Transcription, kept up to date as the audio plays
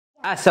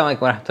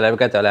Assalamualaikum warahmatullahi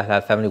wabarakatuh.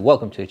 Halal family,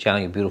 welcome to the channel,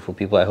 you beautiful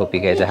people. I hope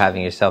you guys are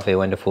having yourself a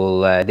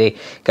wonderful day.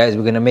 Guys,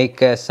 we're gonna make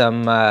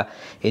some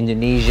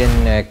Indonesian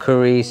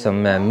curry,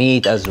 some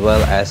meat, as well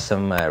as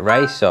some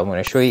rice. So I'm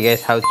gonna show you guys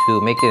how to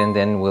make it, and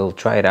then we'll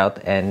try it out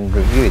and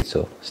review it.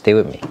 So stay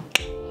with me.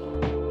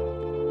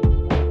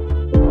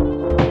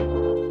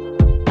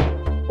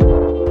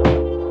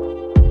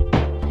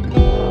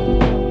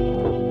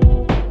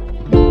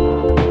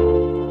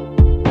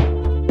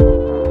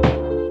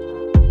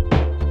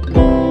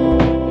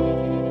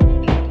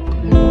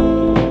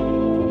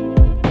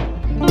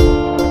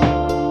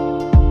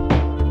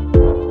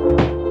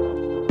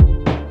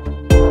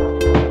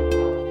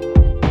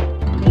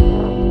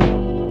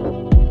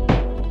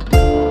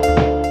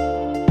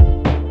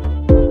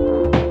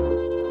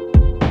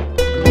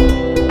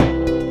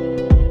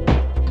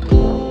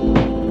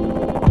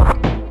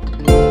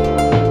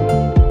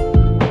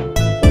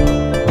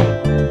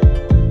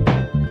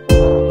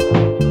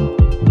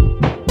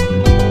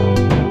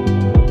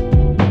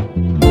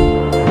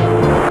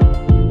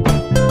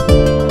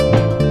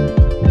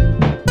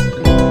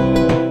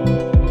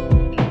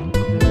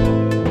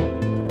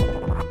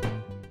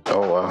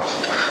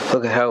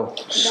 Look at how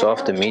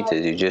soft the meat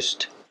is. You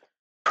just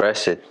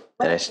press it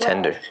and it's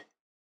tender.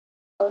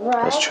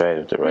 Let's try it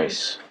with the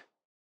rice.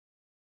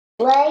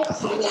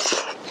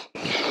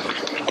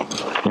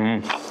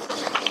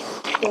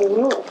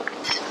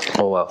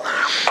 Oh wow,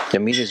 the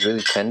meat is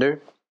really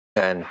tender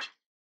and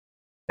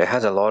it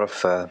has a lot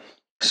of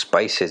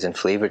spices and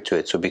flavor to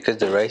it. So because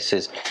the rice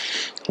is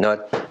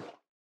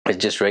it's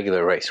just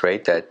regular rice,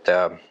 right? That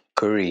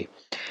curry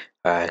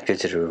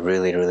gives it a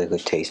really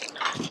good taste.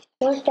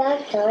 What's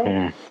that,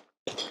 son?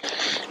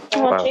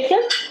 Wow.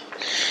 Chicken?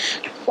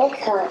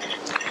 What's that?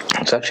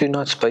 It's actually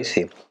not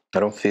spicy. I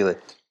don't feel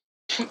it.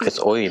 It's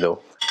oily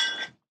though.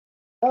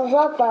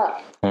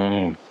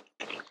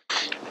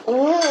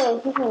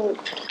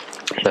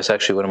 That's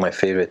actually one of my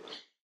favorite,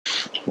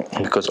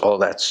 because all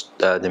that's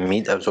the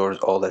meat absorbs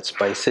all that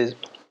spices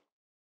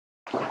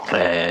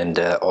and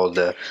all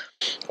the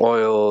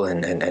oil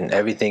and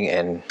everything,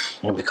 and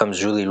it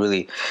becomes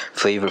really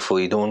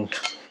flavorful. You don't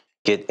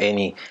get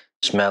any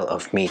smell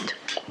of meat.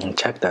 And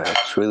check that out,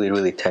 it's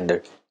really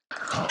tender.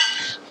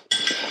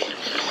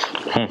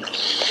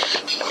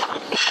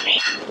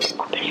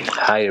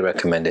 Highly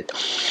recommend it.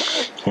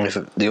 If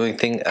the only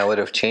thing I would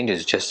have changed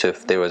is just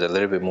if there was a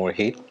little bit more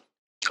heat,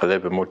 a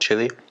little bit more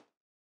chili,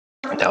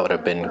 that would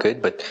have been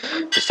good, but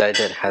besides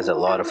that, it has a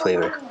lot of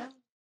flavor.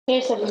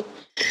 Here's some.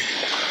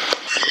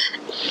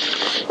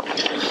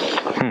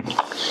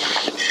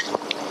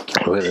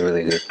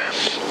 Really good.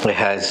 It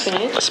has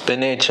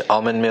spinach,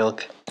 almond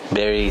milk,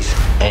 berries,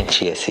 and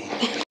chia seed.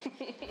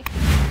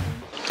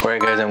 Alright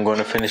guys, I'm going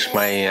to finish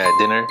my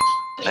dinner,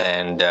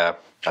 and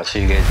I'll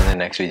see you guys in the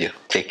next video.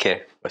 Take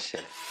care.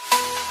 Wassalam.